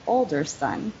my older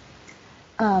son.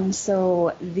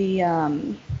 So the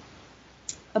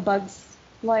A Bug's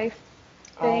Life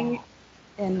thing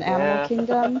in Animal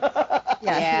Kingdom.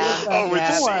 Yeah.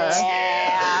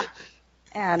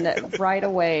 And right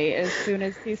away, as soon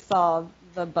as he saw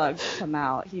the bugs come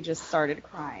out, he just started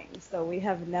crying. So we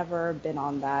have never been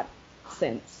on that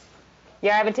since.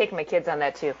 Yeah, I haven't taken my kids on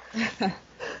that too.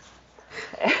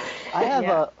 I have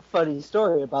a funny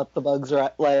story about the Bugs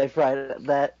Life ride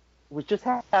that just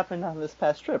happened on this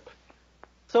past trip.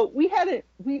 So we haven't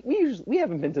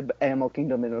been to Animal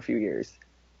Kingdom in a few years,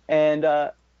 and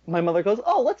my mother goes,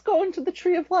 "Oh, let's go into the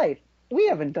Tree of Life. We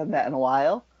haven't done that in a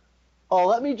while." Oh,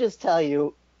 let me just tell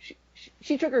you,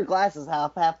 she took her glasses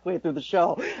off halfway through the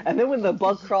show, and then when the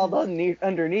bug crawled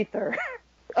underneath her,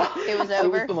 it was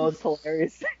over. It was the most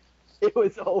hilarious. It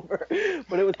was over,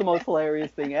 but it was the most hilarious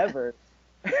thing ever.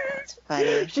 It's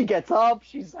funny. She gets up.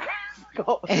 She's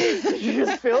go. Did you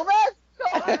just feel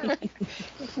that?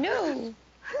 No.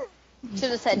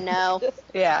 Should have said no.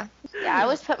 Yeah. Yeah, I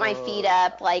always put my feet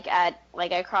up like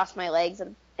I cross my legs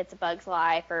and It's a Bug's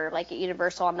Life or like at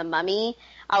Universal on the Mummy.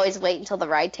 I always wait until the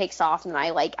ride takes off and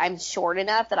I'm short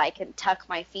enough that I can tuck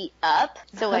my feet up.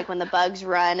 So like when the bugs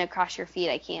run across your feet,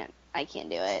 I can't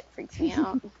do it. It freaks me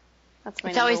out. That's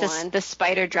my It's always one. the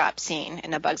spider drop scene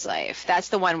in A Bug's Life. That's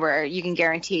the one where you can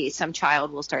guarantee some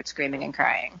child will start screaming and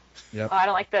crying. Yep. Oh, I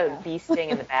don't like the bee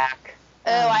sting in the back.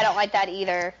 Oh, I don't like that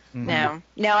either. Mm-hmm.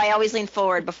 No, I always lean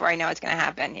forward before I know it's going to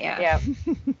happen. Yeah.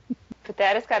 But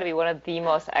that has got to be one of the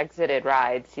most exited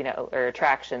rides, or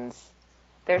attractions.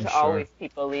 There's always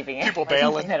people leaving it. People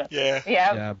bailing. Yeah.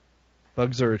 Yeah.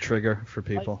 Bugs are a trigger for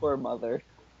people. My poor mother.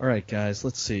 All right, guys,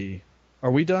 let's see. Are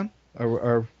we done?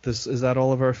 Is that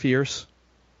all of our fears?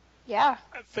 Yeah.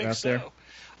 I think Out so. there?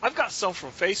 I've got some from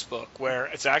Facebook where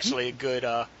it's actually a good,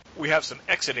 we have some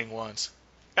exiting ones.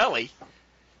 Ellie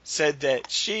said that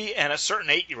she and a certain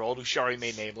 8-year-old, who Shari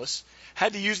made nameless,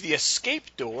 had to use the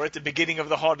escape door at the beginning of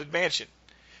the Haunted Mansion.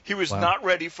 He was not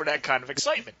ready for that kind of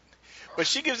excitement. But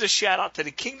she gives a shout-out to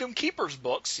the Kingdom Keepers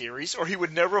book series, or he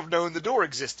would never have known the door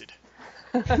existed.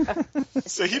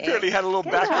 So he apparently had a little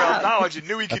background knowledge and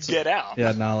knew he could get out.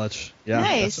 Yeah, knowledge. Yeah,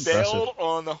 Nice. that's impressive. Bailed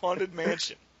on the Haunted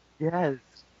Mansion. Yes.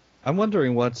 I'm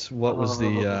wondering what was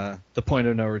the point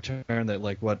of no return that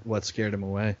what scared him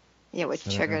away. Yeah, what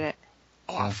triggered it.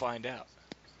 Oh, I'll find out.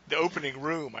 The opening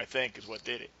room, I think, is what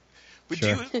did it. But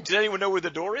Sure. did anyone know where the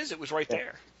door is? It was right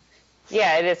there.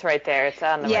 Yeah, it is right there. It's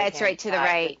on the Yeah, it's right to the side.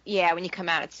 right. Yeah, when you come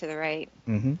out, it's to the right.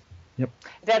 Mm-hmm. Yep.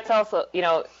 That's also,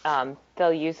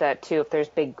 they'll use that too if there's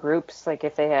big groups, like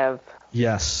if they have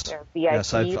Yes. their VIP.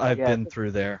 Yes, I've been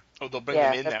through there. Oh, they'll bring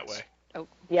them in that way.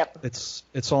 Yep.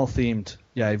 It's all themed.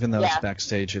 Yeah, even though it's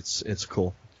backstage, it's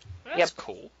cool. That's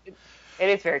cool. It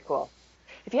is very cool.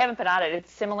 If you haven't been on it,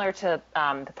 it's similar to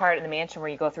the part in the mansion where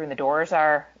you go through and the doors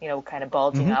are, kind of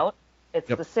bulging out. It's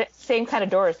the same kind of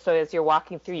doors, so as you're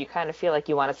walking through, you kind of feel like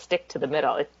you want to stick to the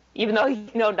middle. Even though you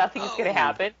know nothing's going to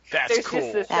happen, That's there's cool.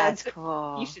 just this That's sense that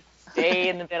cool. you should stay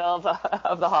in the middle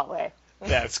of the hallway.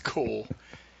 That's cool.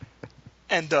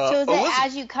 And So is it Elizabeth,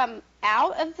 as you come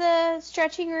out of the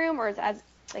stretching room, or is it as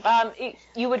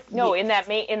You would no in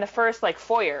the first like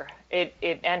foyer, it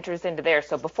enters into there.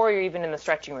 So before you're even in the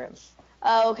stretching room.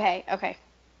 Oh, okay.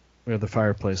 Where the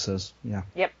fireplace is. Yeah.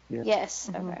 Yep. Yes.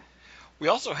 Mm-hmm. Okay. We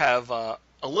also have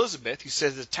Elizabeth, who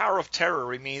says the Tower of Terror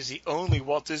remains the only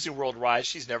Walt Disney World ride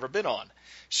she's never been on.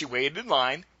 She waited in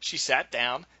line, she sat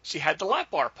down, she had the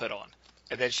lap bar put on,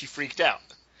 and then she freaked out.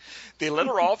 They let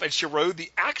her off, and she rode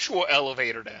the actual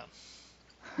elevator down.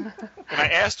 And I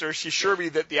asked her, she assured me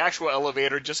that the actual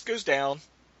elevator just goes down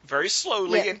very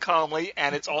slowly and calmly,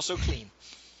 and it's also clean.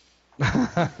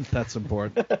 That's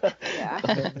important.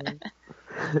 Yeah.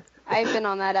 I've been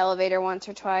on that elevator once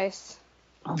or twice.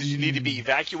 Did you need to be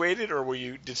evacuated, or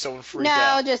did someone freak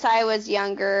out? No, just I was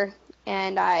younger,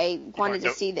 and I wanted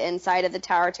to see the inside of the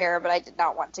Tower of Terror, but I did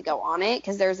not want to go on it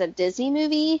because there's a Disney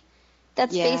movie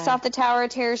that's based off the Tower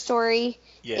of Terror story.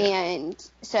 Yeah. And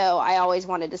so I always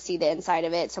wanted to see the inside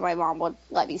of it, so my mom would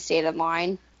let me stand in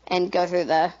line and go through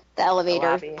the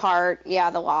elevator part,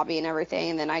 the lobby and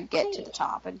everything, and then I'd get to the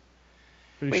top and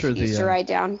wait for Easter ride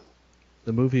down.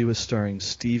 The movie was starring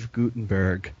Steve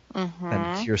Guttenberg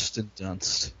and Kirsten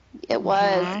Dunst. It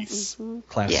was. Nice.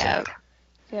 Classic.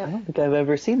 Yeah. I don't think I've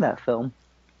ever seen that film.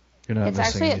 You're not it's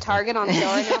actually anything. At Target on sale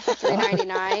right now for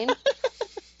 $3.99.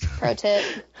 Pro tip.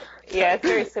 Yeah, it's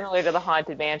very similar to the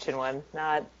Haunted Mansion one.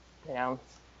 Not, you're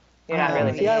not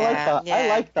really. I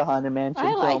like the Haunted Mansion.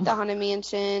 I like the Haunted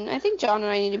Mansion. I think John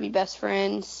and I need to be best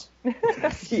friends.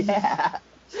 Yeah.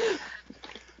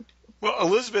 Well,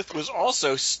 Elizabeth was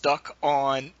also stuck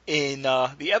in the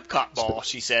Epcot ball,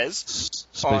 she says,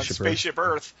 on Spaceship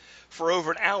Earth for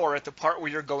over an hour at the part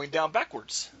where you're going down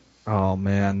backwards. Oh,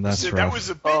 man, that's rough. That was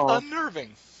a bit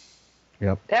unnerving.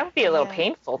 Yep. That would be a little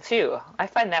painful, too. I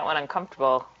find that one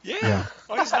uncomfortable. Yeah.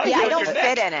 I don't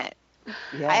fit in it.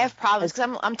 Yeah. I have problems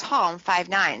because I'm tall. I'm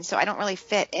 5'9", so I don't really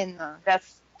fit in the...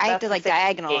 I have to,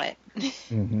 diagonal it.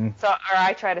 Mm-hmm. So, or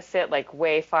I try to sit,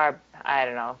 way far... I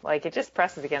don't know. It just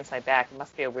presses against my back. It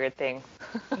must be a weird thing.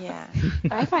 Yeah.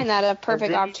 I find that a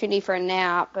perfect opportunity for a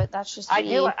nap, but that's just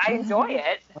me. I enjoy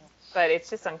it, but it's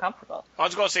just uncomfortable. I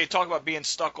was going to say, talk about being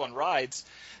stuck on rides.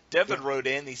 Devin wrote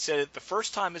in, he said that the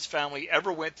first time his family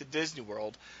ever went to Disney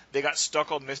World, they got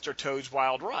stuck on Mr. Toad's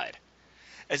Wild Ride.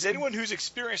 As anyone who's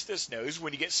experienced this knows,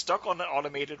 when you get stuck on an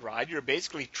automated ride, you're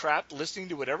basically trapped listening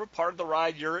to whatever part of the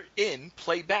ride you're in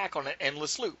play back on an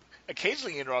endless loop,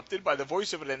 occasionally interrupted by the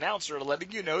voice of an announcer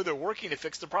letting you know they're working to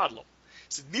fix the problem.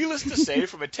 So needless to say,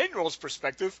 from a 10-year-old's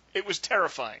perspective, it was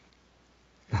terrifying.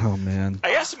 Oh, man.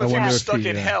 I asked him if he was stuck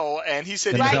in hell, and he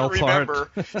said he couldn't remember.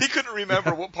 He couldn't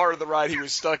remember what part of the ride he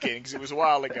was stuck in because it was a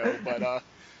while ago. But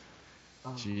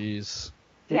jeez.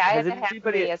 Yeah, I had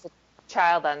to be as a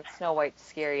child on Snow White's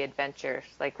Scary Adventures,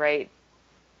 right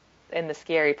in the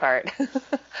scary part.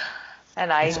 And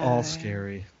it's all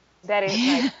scary. That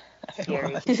is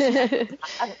scary.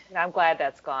 I'm glad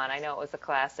that's gone. I know it was a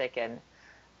classic, and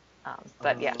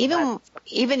but yeah.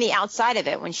 Even the outside of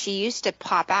it when she used to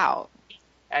pop out.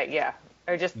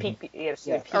 Or just peek.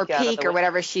 Peek or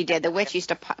whatever she did. The witch used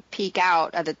to peek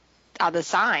out of the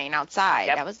sign outside.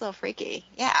 Yep. That was a little freaky.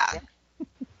 Yeah.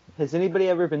 Has anybody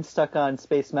ever been stuck on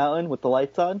Space Mountain with the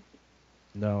lights on?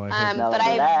 No, I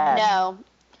haven't.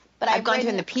 But I've gone to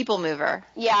in the People Mover.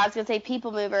 Yeah, I was gonna say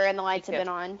People Mover, and the lights have been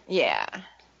on. Yeah.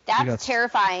 That's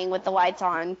terrifying with the lights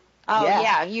on. Oh,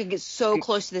 yeah. You get so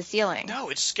close to the ceiling. No,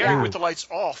 it's scary with the lights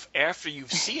off after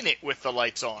you've seen it with the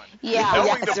lights on. Yeah.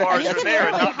 Knowing the bars are there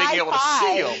and not being able to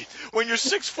see them. When you're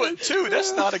 6'2",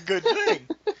 that's not a good thing.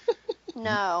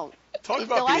 No. Talk if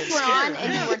about the lights being were scared. on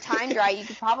and you were timed right, you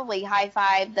could probably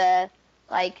high-five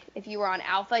if you were on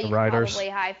Alpha, you could probably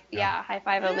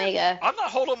high-five Omega. I'm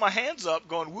not holding my hands up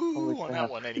going, woo, on that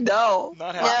one anymore. No.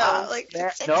 Not happening.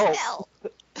 No.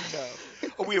 No.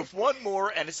 We have one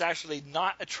more, and it's actually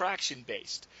not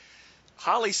attraction-based.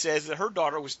 Holly says that her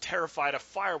daughter was terrified of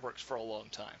fireworks for a long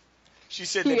time. She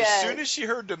said that as soon as she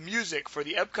heard the music for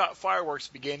the Epcot fireworks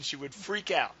begin, she would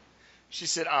freak out. She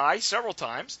said several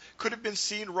times, could have been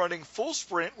seen running full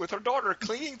sprint with her daughter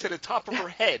clinging to the top of her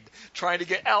head, trying to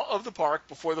get out of the park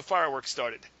before the fireworks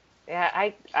started.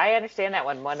 Yeah, I understand that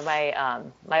one. One of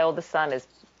my oldest son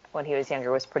when he was younger,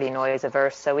 was pretty noise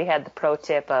averse. So we had the pro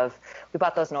tip of, we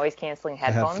bought those noise canceling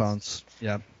headphones.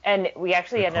 Yeah. And we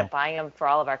actually ended up buying them for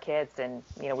all of our kids. And,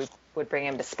 we would bring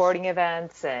them to sporting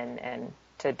events and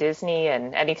to Disney,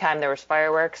 and anytime there was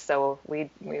fireworks. So we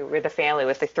were the family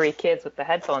with the 3 kids with the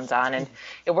headphones on, and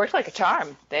it worked like a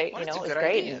charm. It was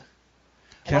great.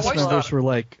 Cast members were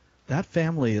like, that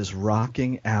family is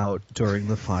rocking out during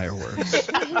the fireworks.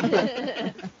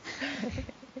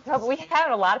 No, but we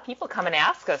had a lot of people come and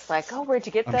ask us, like, oh, where'd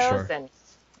you get those? Sure. And,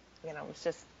 it's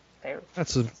just,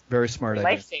 That's a very smart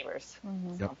idea. Lifesavers.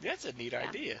 Yep. That's a neat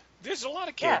idea. There's a lot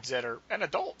of kids that are, and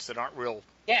adults that aren't real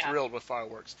thrilled with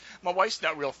fireworks. My wife's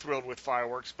not real thrilled with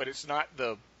fireworks, but it's not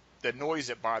the noise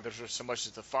that bothers her so much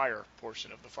as the fire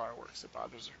portion of the fireworks that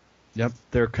bothers her. Yep,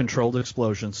 they're controlled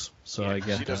explosions, so I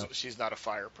get that. She's not a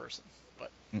fire person,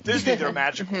 but Disney, they're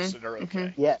magical, so they're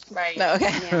okay. Yes. Right. No,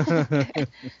 okay.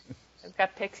 It's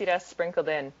got pixie dust sprinkled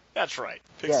in. That's right.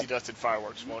 Pixie dust and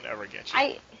fireworks won't ever get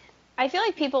you. I feel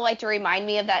like people like to remind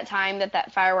me of that time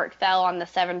that firework fell on the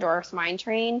Seven Dwarfs Mine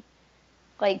Train.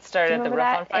 Like, Started the roof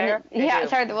on fire? It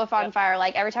started the roof on fire.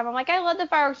 Like, every time I'm like, I love the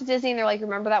fireworks at Disney, and they're like,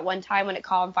 remember that one time when it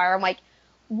caught on fire? I'm like,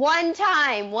 one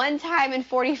time in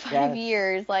 45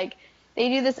 years. Like, they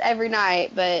do this every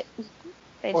night, but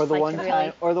they just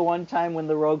or the one time when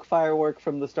the rogue firework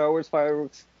from the Star Wars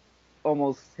fireworks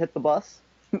almost hit the bus.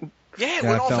 Yeah, it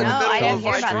went off in the middle of the I didn't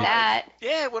hear about road. that.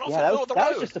 Yeah, it went off in the middle of the road.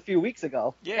 That was just a few weeks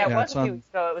ago. Yeah, it was a few weeks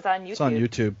ago. It was on YouTube. It's on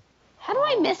YouTube. How do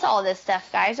I miss all this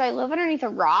stuff, guys? Do I live underneath a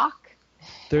rock?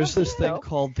 There's this thing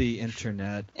called the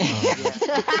internet.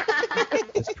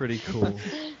 It's pretty cool.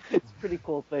 It's a pretty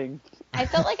cool thing. I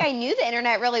felt like I knew the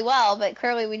internet really well, but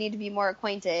clearly we need to be more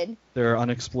acquainted. There are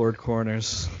unexplored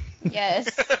corners. Yes.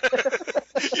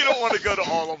 You don't want to go to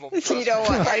all of them. You don't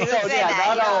want to go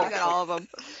to all of them.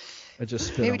 I just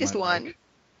spit Maybe on just my one. mic.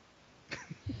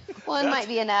 One might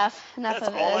be enough. Enough That's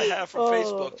of all I it. have from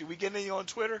Facebook. Did we get any on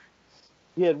Twitter?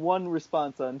 He had one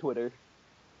response on Twitter.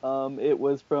 It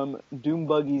was from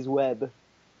Doombuggy's Web.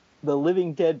 The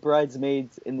Living Dead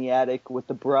bridesmaids in the attic with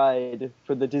the bride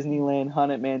for the Disneyland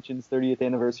Haunted Mansion's 30th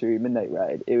anniversary midnight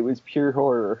ride. It was pure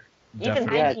horror. Even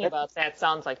Definitely. thinking about that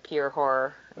sounds like pure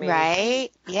horror. I mean, Right?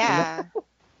 Yeah.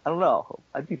 I don't know.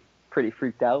 I'd be pretty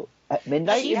freaked out at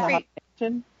midnight in the Haunted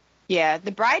Mansion. Yeah,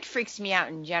 the bride freaks me out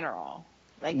in general.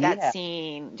 Like, that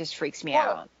scene just freaks me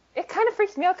out. It kind of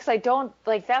freaks me out because I don't,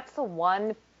 like, that's the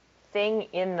one thing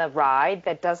in the ride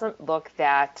that doesn't look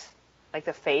that, like,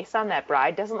 the face on that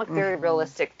bride doesn't look very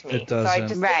realistic to me. It doesn't. So I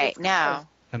just Right, no.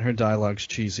 And her dialogue's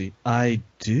cheesy. I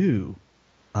do.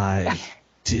 I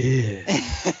did.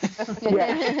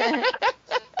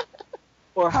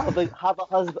 Or how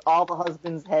all the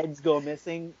husbands' heads go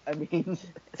missing. I mean,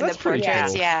 That's pretty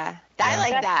Portraits, cool. yeah. I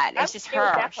like that. I'm It's just okay with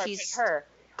her. that part, She's but her.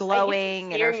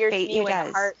 glowing and her face. It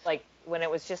does. Heart, like, when it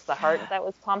was just the heart that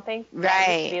was pumping. That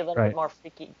Right. used to be a little bit more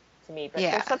freaky to me. But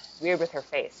there's something weird with her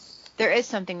face. There is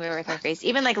something weird with her face.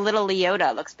 Even, like, little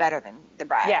Leota looks better than the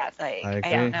bride. Yes. Like, I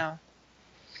agree. don't know.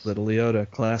 Little Leota,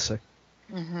 classic.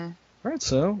 Mm-hmm. All right,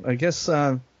 so I guess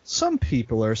some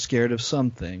people are scared of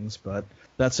some things, but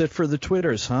that's it for the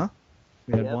Twitters, huh?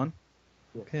 We had one?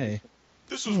 Okay.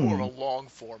 This was more of a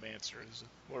long-form answer. It's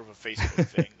more of a Facebook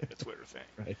thing than a Twitter thing.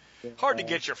 Right. Hard to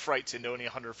get your frights into only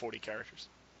 140 characters.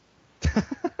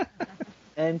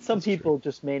 and some people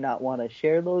just may not want to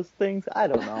share those things. I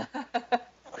don't know.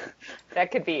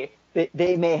 That could be.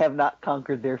 They may have not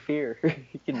conquered their fear.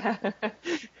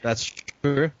 That's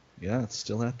true. Yeah, it's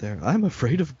still out there. I'm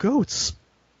afraid of goats.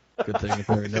 Good thing that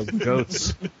there are no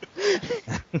goats.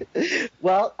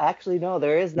 Well, actually, no.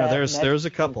 There is that. No, there's a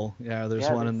couple. Yeah, there's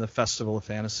one in the Festival of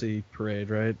Fantasy parade,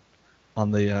 right?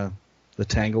 On the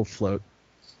Tangled float.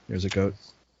 There's a goat.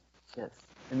 Yes.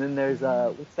 And then there's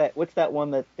what's that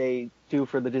one that they do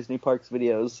for the Disney Parks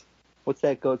videos? What's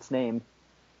that goat's name?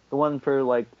 The one for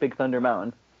like Big Thunder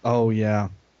Mountain. Oh yeah.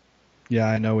 Yeah,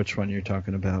 I know which one you're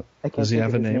talking about. Does he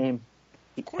have a name?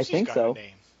 Of course I think he's so. got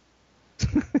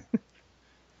a name.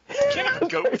 You can't have a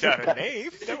goat without a name.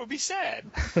 That would be sad.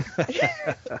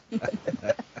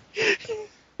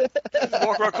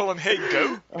 Walk around, call him "Hey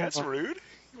Goat." That's rude.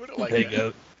 You wouldn't like Hey that.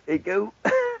 goat. Hey goat.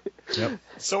 Yep.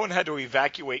 Someone had to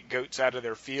evacuate goats out of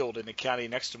their field in the county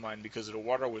next to mine because the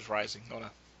water was rising on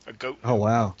a goat. Oh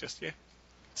wow.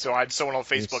 So I had someone on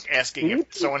Facebook asking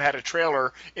if someone had a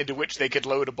trailer into which they could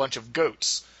load a bunch of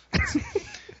goats.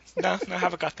 No, I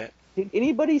haven't got that. Did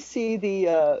anybody see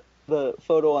the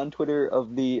photo on Twitter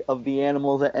of the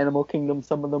animals at Animal Kingdom?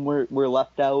 Some of them were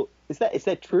left out. Is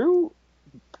that true?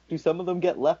 Do some of them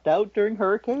get left out during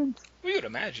hurricanes? We would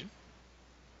imagine.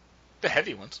 The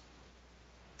heavy ones.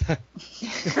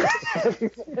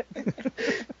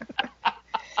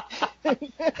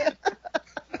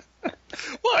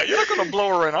 What? You're not going to blow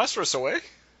a rhinoceros away.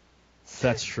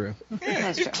 That's true.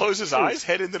 Yeah, he'd close his eyes,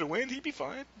 head into the wind, he'd be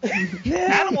fine.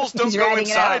 Animals don't go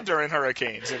inside during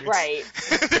hurricanes. I mean, Right.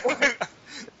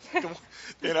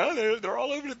 You know, they're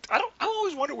all over. I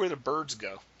always wonder where the birds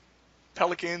go.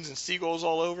 Pelicans and seagulls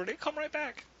all over. They come right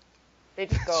back. They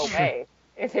just go away.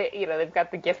 They've got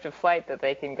the gift of flight that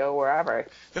they can go wherever.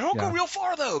 They don't go real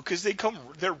far though, because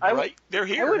they're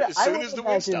here as soon as the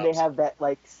wind stops. They have that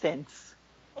like sense.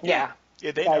 Yeah.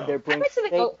 Yeah, they know. Their brain, bet you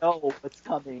they know what's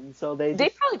coming, so they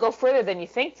probably go further than you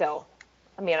think, though.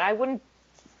 I mean, I wouldn't.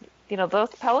 Those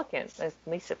pelicans, at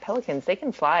least pelicans, they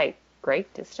can fly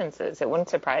great distances. It wouldn't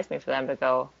surprise me for them to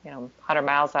go, 100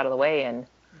 miles out of the way. And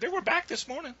they were back this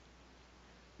morning.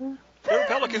 There were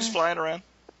pelicans flying around.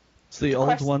 So the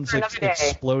old ones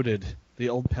exploded. The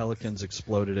old pelicans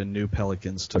exploded, and new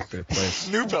pelicans took their place.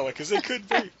 New pelicans, they could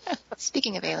be.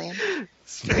 Speaking of alien.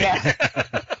 Yeah.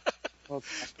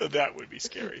 That would be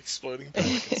scary. Exploding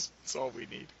pelicans. That's all we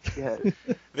need. Yeah.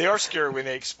 They are scary when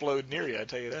they explode near you, I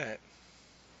tell you that.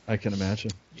 I can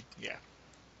imagine. Yeah.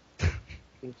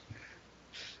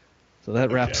 So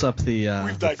that wraps up the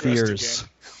fears.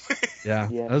 Yeah.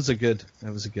 That was a good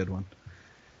one.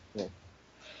 Yeah.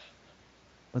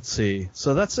 Let's see.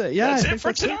 So that's it. Yeah, that's I think it for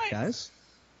that's tonight, it, guys.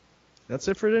 That's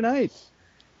it for tonight.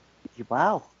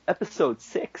 Wow. Episode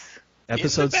 6.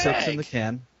 Episode 6 bag. in the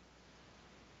can.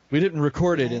 We didn't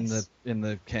record it in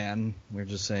the can. We're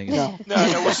just saying it.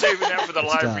 No, we're saving that for the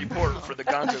live done. report for the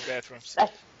Gonzo bathrooms.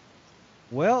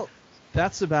 Well,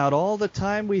 that's about all the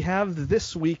time we have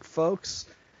this week, folks.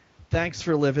 Thanks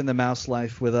for living the mouse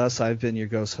life with us. I've been your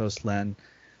ghost host, Len.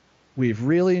 We've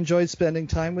really enjoyed spending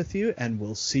time with you, and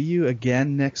we'll see you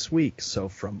again next week. So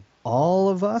from all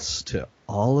of us to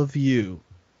all of you,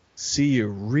 see you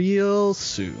real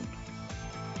soon.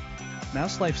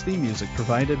 Mouse Life's theme music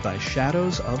provided by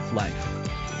Shadows of Life.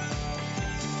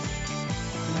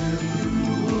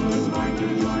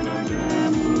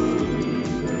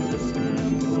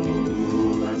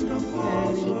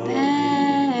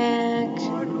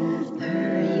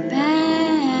 Hurry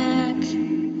back.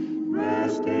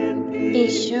 Be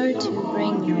sure to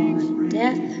bring your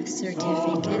death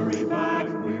certificate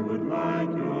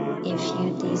if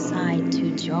you decide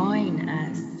to join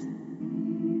us.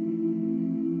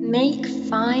 Make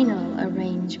final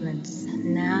arrangements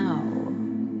now.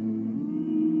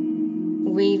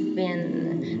 We've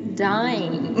been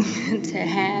dying to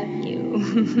have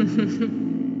you.